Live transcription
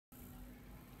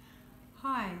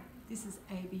Hi, this is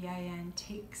ABA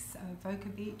Antiques, Avoca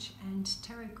Beach and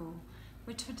Terrigal.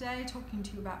 We're today talking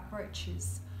to you about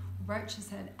brooches. Brooches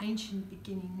had ancient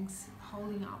beginnings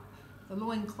holding up the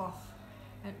loincloth.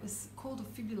 It was called a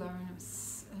fibula and it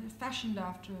was fashioned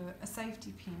after a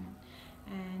safety pin,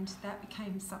 and that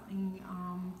became something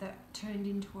that turned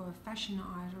into a fashion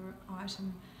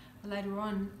item later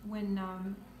on when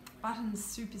buttons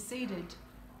superseded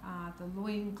the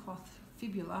loincloth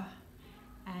fibula,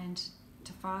 and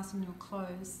to fasten your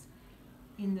clothes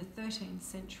in the 13th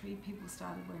century people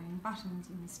started wearing buttons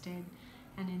instead,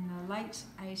 and in the late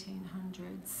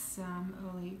 1800s,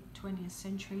 early 20th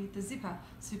century, the zipper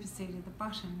superseded the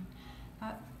button.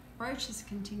 But brooches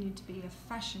continued to be a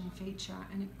fashion feature,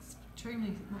 and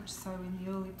extremely much so in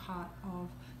the early part of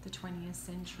the 20th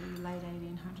century, late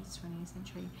 1800s, 20th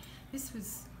century. This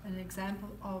was an example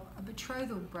of a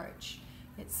betrothal brooch.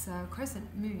 It's a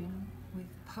crescent moon with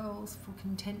pearls for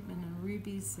contentment and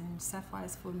rubies and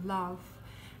sapphires for love,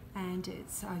 and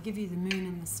it's give you the moon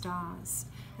and the stars,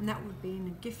 and that would be in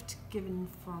a gift given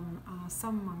from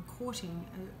someone courting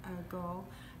a girl,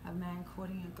 a man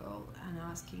courting a girl and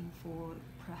asking for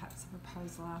perhaps a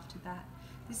proposal after that.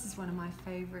 This is one of my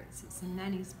favourites. It's a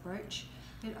nanny's brooch.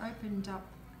 It opened up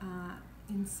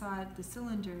inside the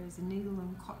cylinder as a needle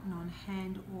and cotton on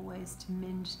hand, always to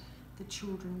mend the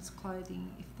children's clothing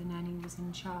if the nanny was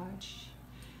in charge.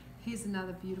 Here's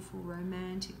another beautiful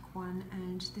romantic one,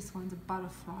 and this one's a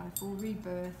butterfly for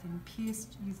rebirth, and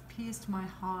you've pierced my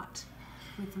heart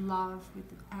with love, with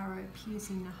the arrow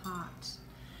piercing the heart.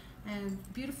 And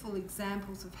beautiful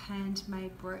examples of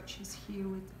handmade brooches here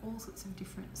with all sorts of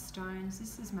different stones.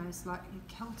 This is most likely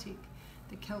Celtic.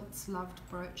 The Celts loved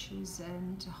brooches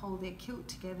and to hold their kilt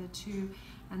together too,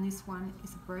 and this one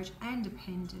is a brooch and a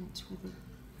pendant with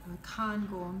a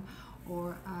cairngorm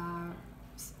or an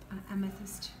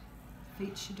amethyst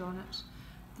featured on it.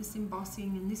 This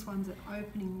embossing, and this one's an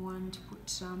opening one to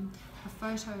put a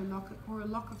photo locket or a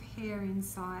lock of hair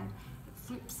inside. It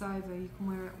flips over, you can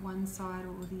wear it one side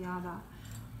or the other.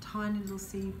 Tiny little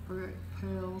seed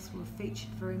pearls were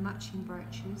featured very much in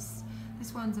brooches.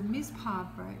 This one's a mizpah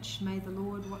brooch. May the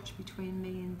Lord watch between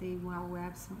me and thee while we're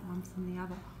absent one from the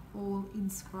other, all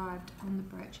inscribed on the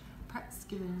brooch, perhaps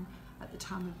given at the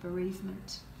time of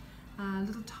bereavement.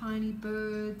 Little tiny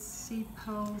birds, seed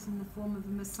pearls in the form of a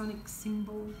Masonic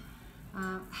symbol,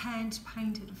 hand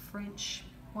painted French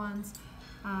ones,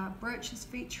 brooches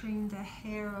featuring the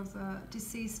hair of a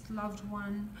deceased loved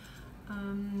one,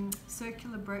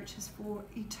 circular brooches for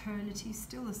eternity,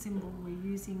 still a symbol we're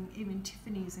using. Even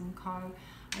Tiffany's and Co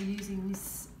are using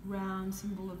this round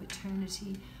symbol of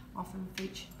eternity, often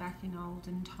featured back in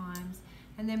olden times.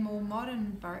 And then more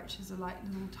modern brooches are like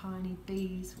little tiny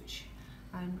bees, which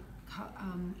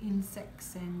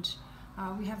insects, and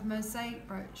we have mosaic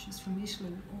brooches from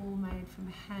Italy, all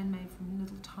handmade from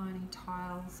little tiny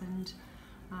tiles, and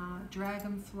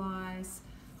dragonflies,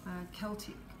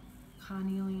 Celtic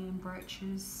carnelian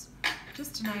brooches,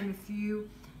 just to name a few.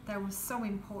 They were so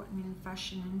important in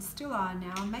fashion and still are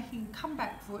now, making a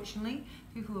comeback fortunately.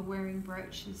 People are wearing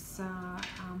brooches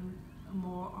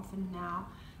more often now.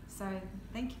 So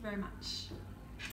thank you very much.